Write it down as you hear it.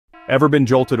Ever been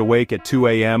jolted awake at 2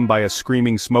 a.m. by a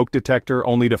screaming smoke detector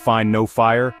only to find no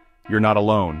fire? You're not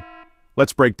alone.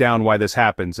 Let's break down why this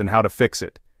happens and how to fix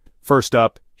it. First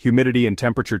up, humidity and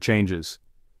temperature changes.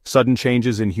 Sudden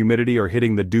changes in humidity or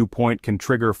hitting the dew point can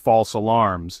trigger false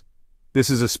alarms. This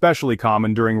is especially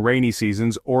common during rainy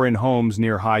seasons or in homes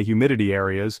near high humidity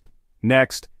areas.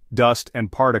 Next, dust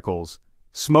and particles.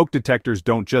 Smoke detectors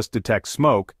don't just detect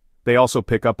smoke, they also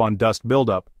pick up on dust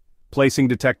buildup. Placing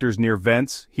detectors near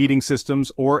vents, heating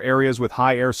systems, or areas with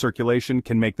high air circulation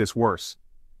can make this worse.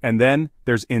 And then,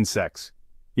 there's insects.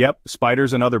 Yep,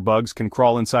 spiders and other bugs can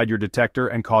crawl inside your detector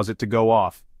and cause it to go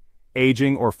off.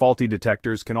 Aging or faulty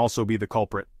detectors can also be the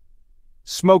culprit.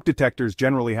 Smoke detectors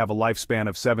generally have a lifespan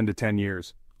of 7 to 10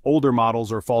 years. Older models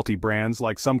or faulty brands,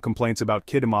 like some complaints about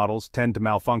kid models, tend to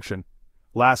malfunction.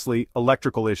 Lastly,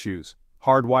 electrical issues.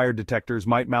 Hardwired detectors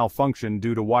might malfunction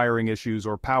due to wiring issues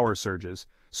or power surges.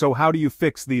 So how do you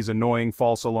fix these annoying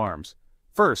false alarms?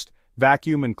 First,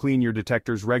 vacuum and clean your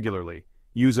detectors regularly.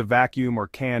 Use a vacuum or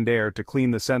canned air to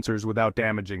clean the sensors without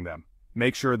damaging them.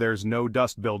 Make sure there's no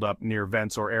dust buildup near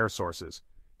vents or air sources.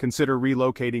 Consider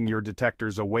relocating your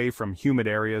detectors away from humid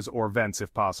areas or vents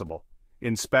if possible.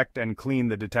 Inspect and clean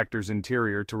the detector's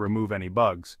interior to remove any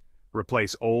bugs.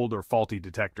 Replace old or faulty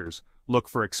detectors. Look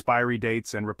for expiry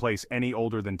dates and replace any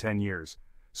older than 10 years.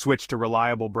 Switch to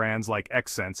reliable brands like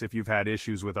Xsense if you've had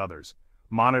issues with others.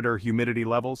 Monitor humidity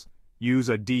levels. Use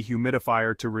a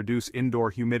dehumidifier to reduce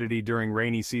indoor humidity during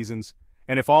rainy seasons.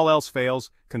 And if all else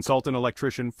fails, consult an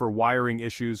electrician for wiring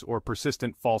issues or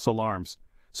persistent false alarms.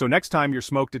 So next time your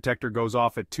smoke detector goes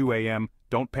off at 2 a.m.,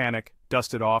 don't panic,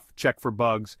 dust it off, check for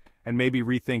bugs, and maybe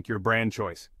rethink your brand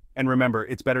choice. And remember,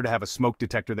 it's better to have a smoke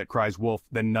detector that cries wolf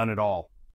than none at all.